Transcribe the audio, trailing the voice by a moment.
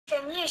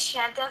Camille et je suis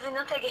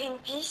intervenante à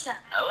Greenpeace.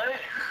 Ah ouais?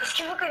 Est-ce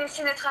que vous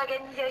connaissez notre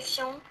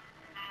organisation?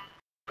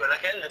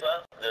 Laquelle,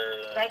 toi?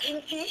 Bah,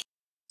 Greenpeace.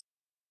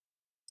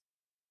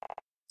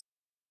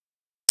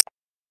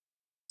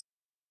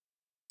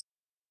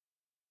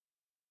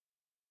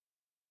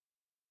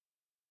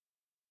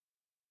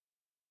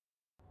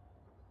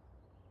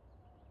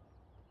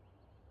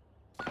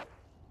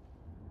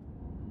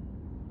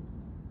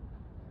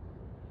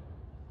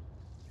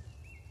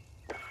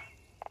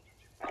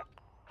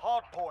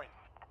 Hard point.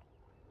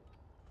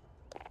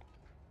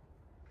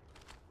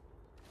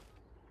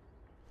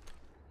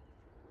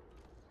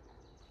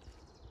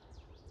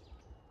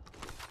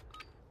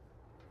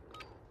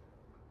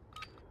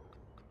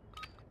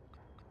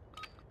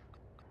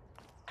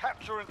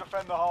 Capture and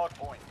defend the hard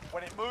point.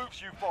 When it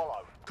moves, you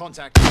follow.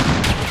 Contact.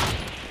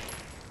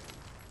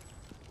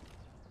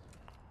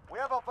 We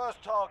have our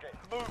first target.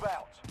 Move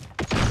out.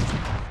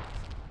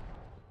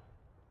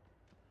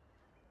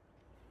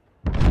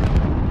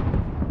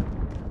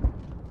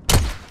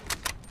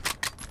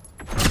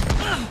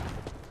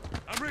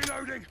 I'm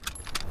reloading.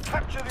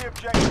 Capture the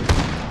objective.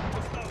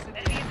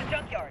 Enemy in the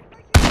junkyard.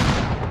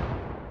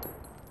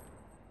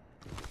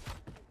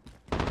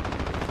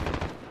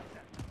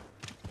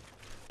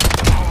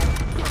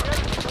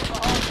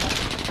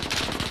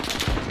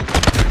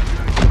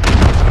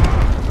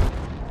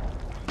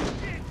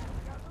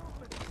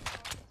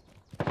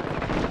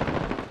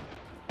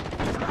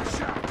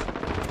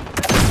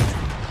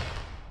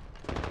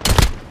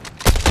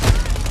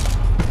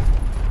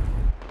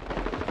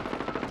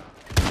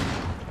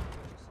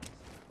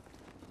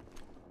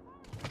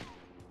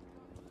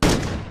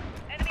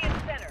 Enemy in the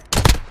center.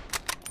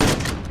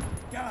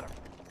 Got him.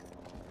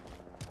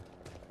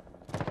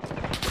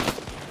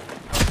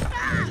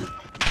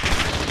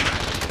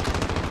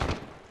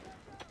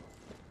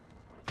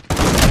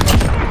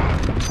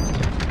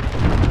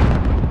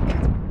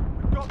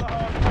 We've got the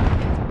hard point.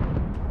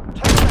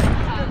 10 seconds.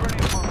 Get ready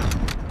to move.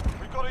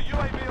 We've got a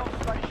UAV on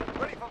station.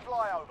 Ready for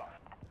flyover.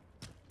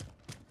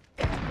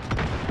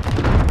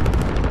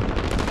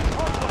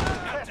 Hard point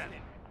contested.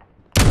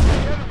 The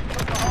enemy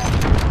took the hard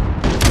point.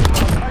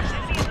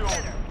 Location secure.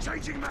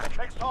 Changing mag.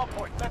 Next hard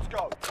point. Let's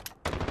go.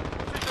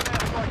 Precision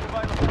airstrike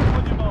available.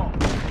 On your mark.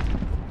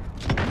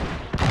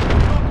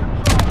 Got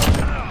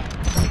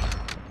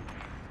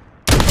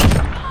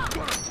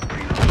him.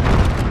 Reload.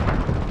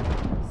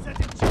 Set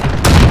him.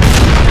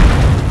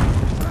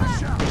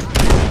 Flash out.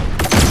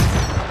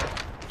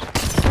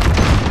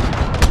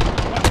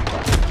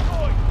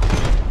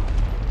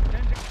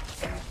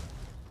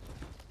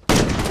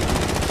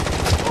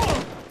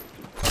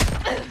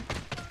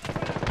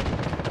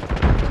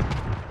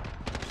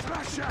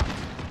 Flash out.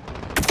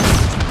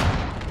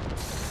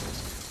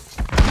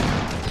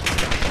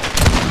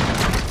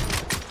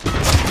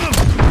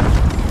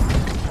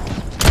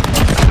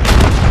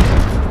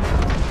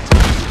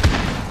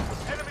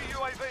 Enemy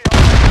UAV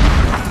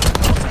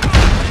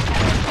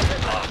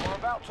on. We're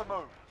about to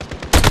move.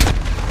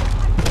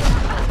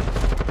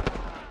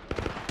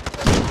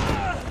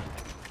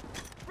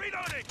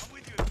 Reloading. I'm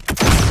with you.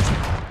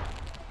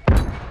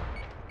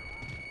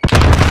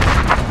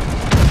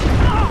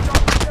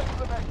 Get to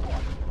the next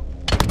one.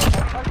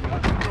 I'll take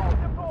that secure.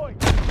 Deploy.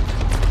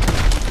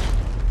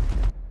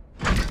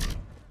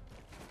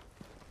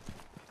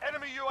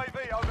 Enemy UAV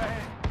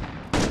overhead.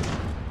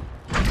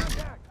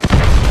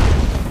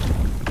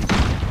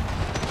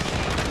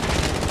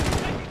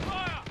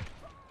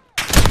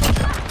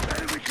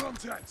 Enemy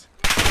contact.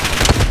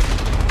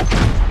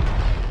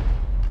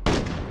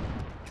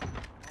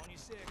 On your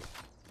six.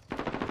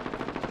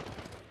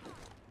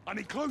 I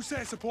need close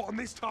air support on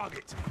this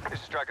target. This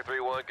is Striker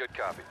 3-1, good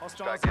copy.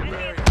 Hostiles Strike in the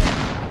inbound.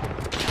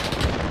 area.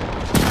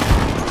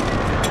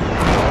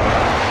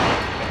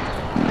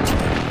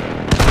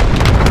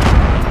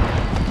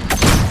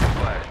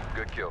 Flash,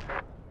 good kill.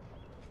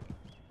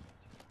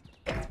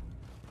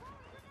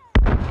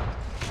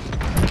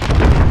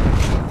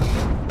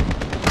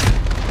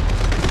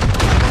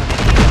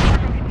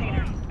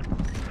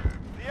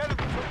 The enemy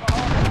took the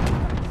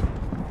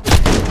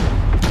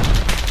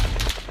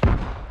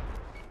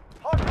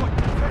hard point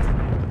contested.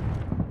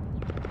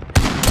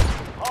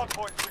 Hard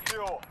point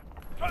secure.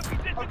 Trophy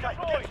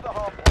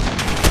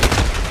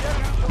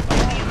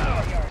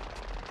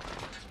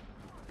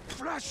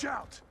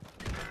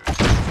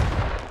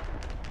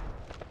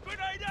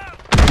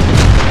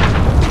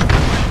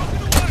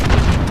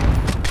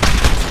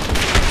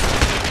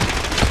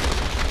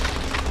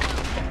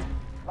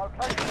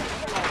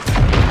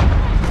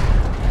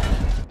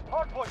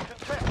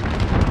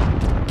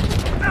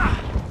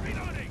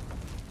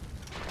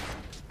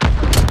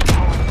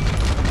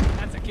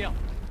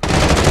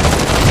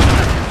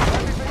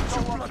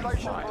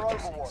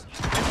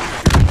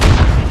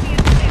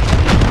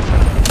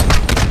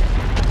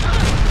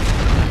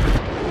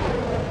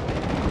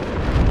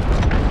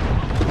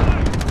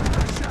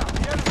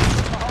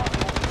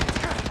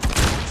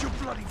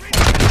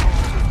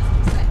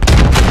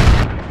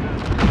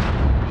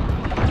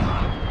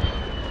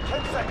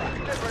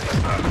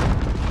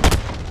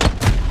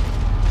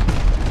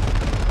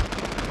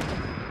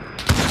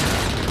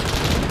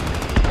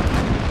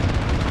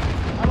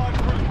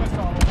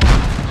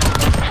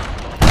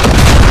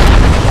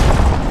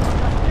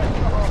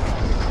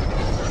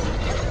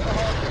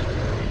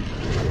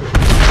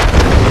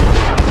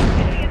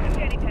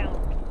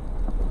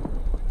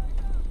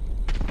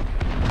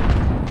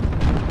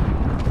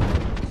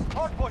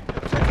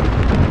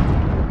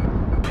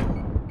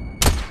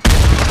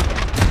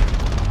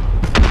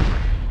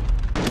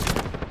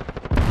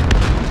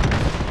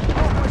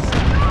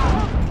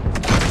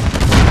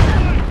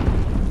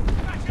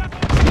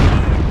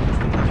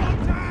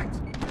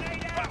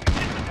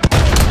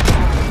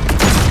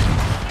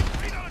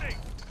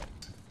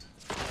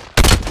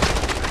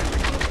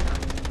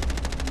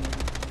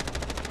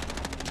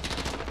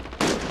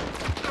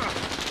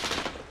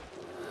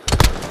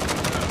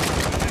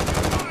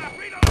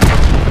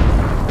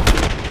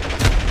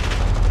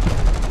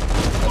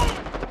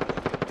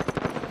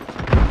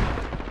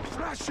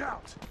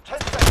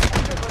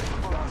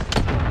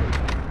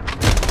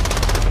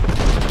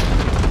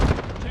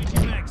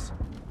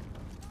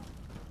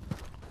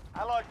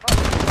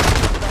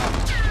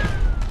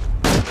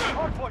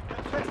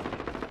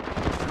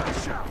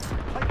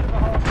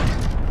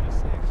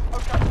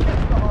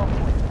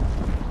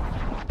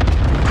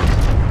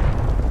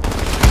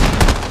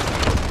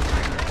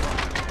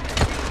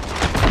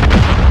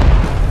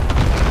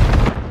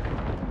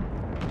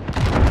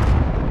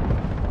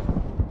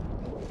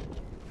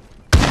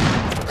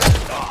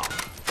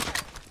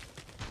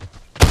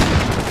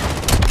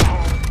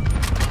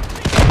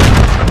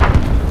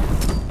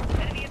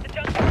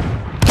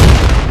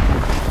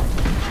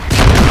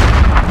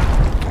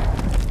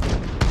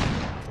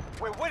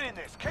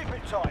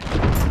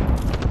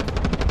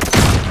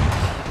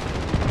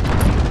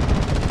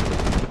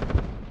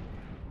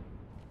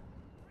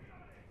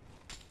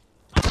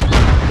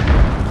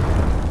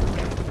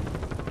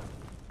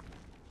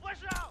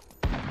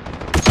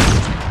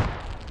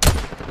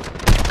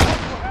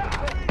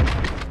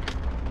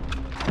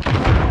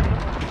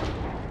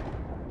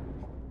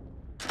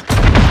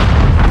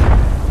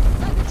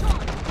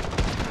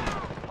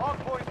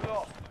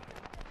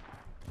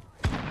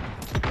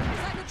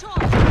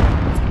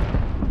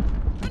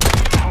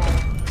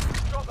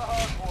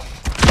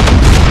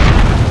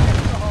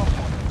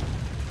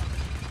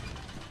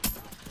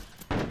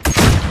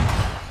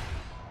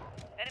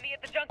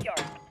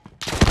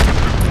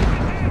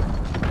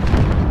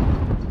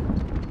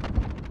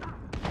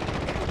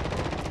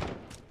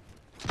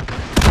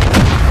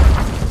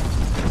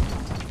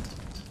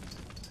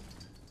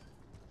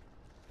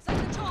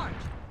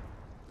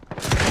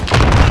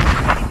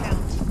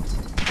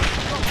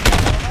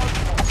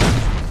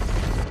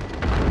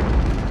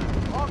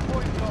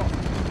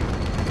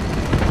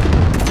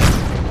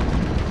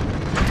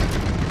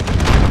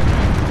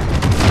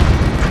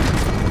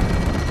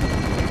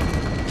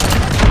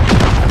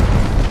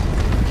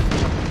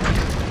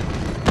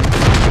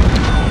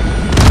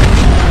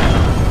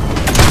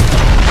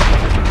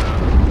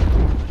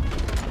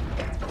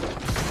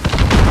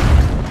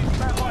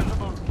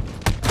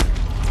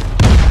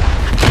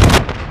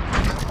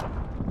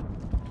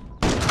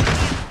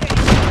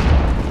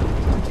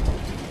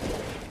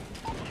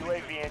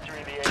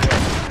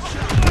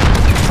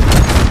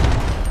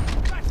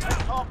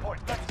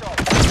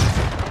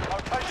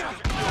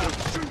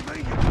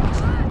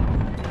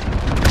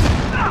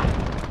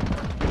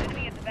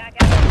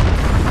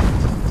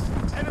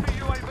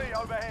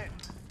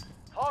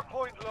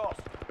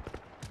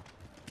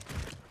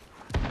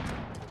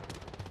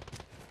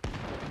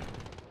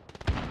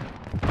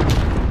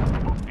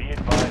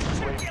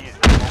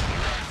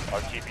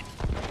RTB.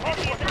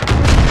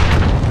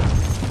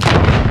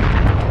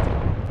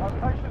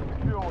 Location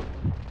secured.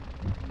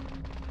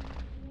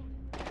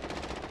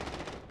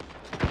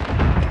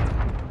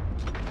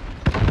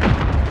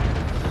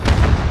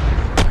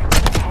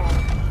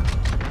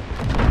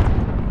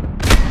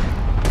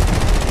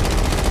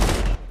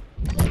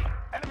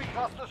 Enemy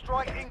cluster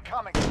strike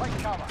incoming. Take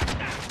cover.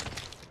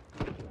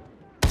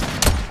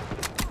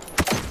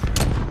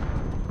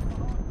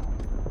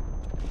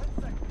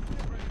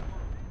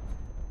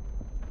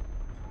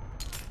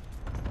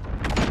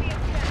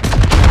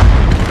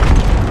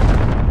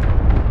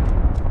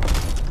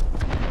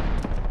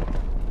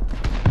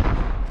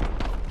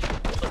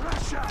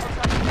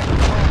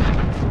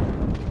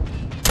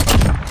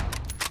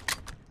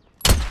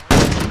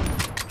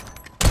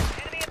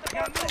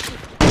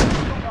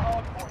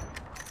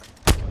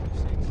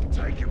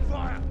 Taking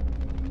fire!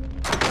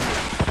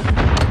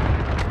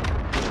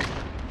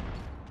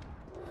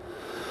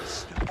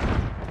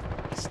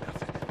 It's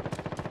nothing.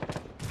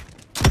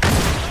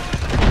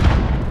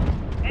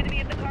 Enemy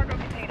at the cargo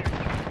container.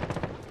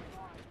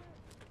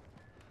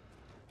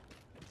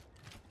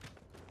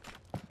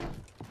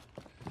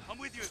 I'm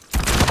with you.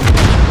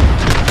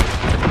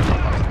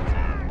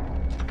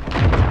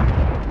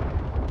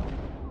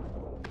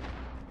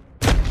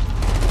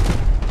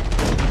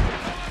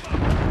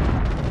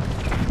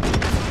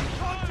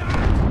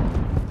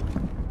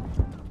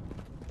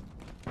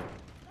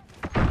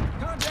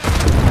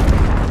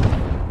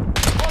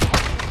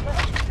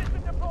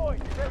 System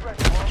deployed. Get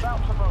ready. We're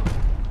about to move.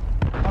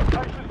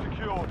 Location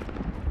secured.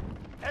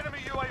 Enemy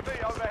UAV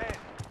overhead.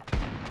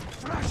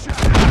 Flash out!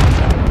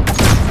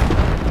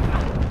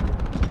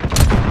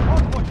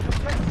 Hardpoint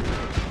contested.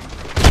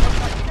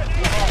 Okay, get to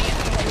the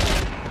hardpoint.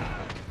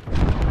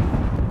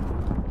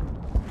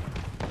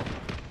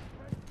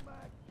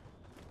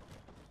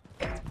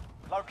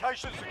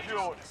 Location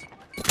secured.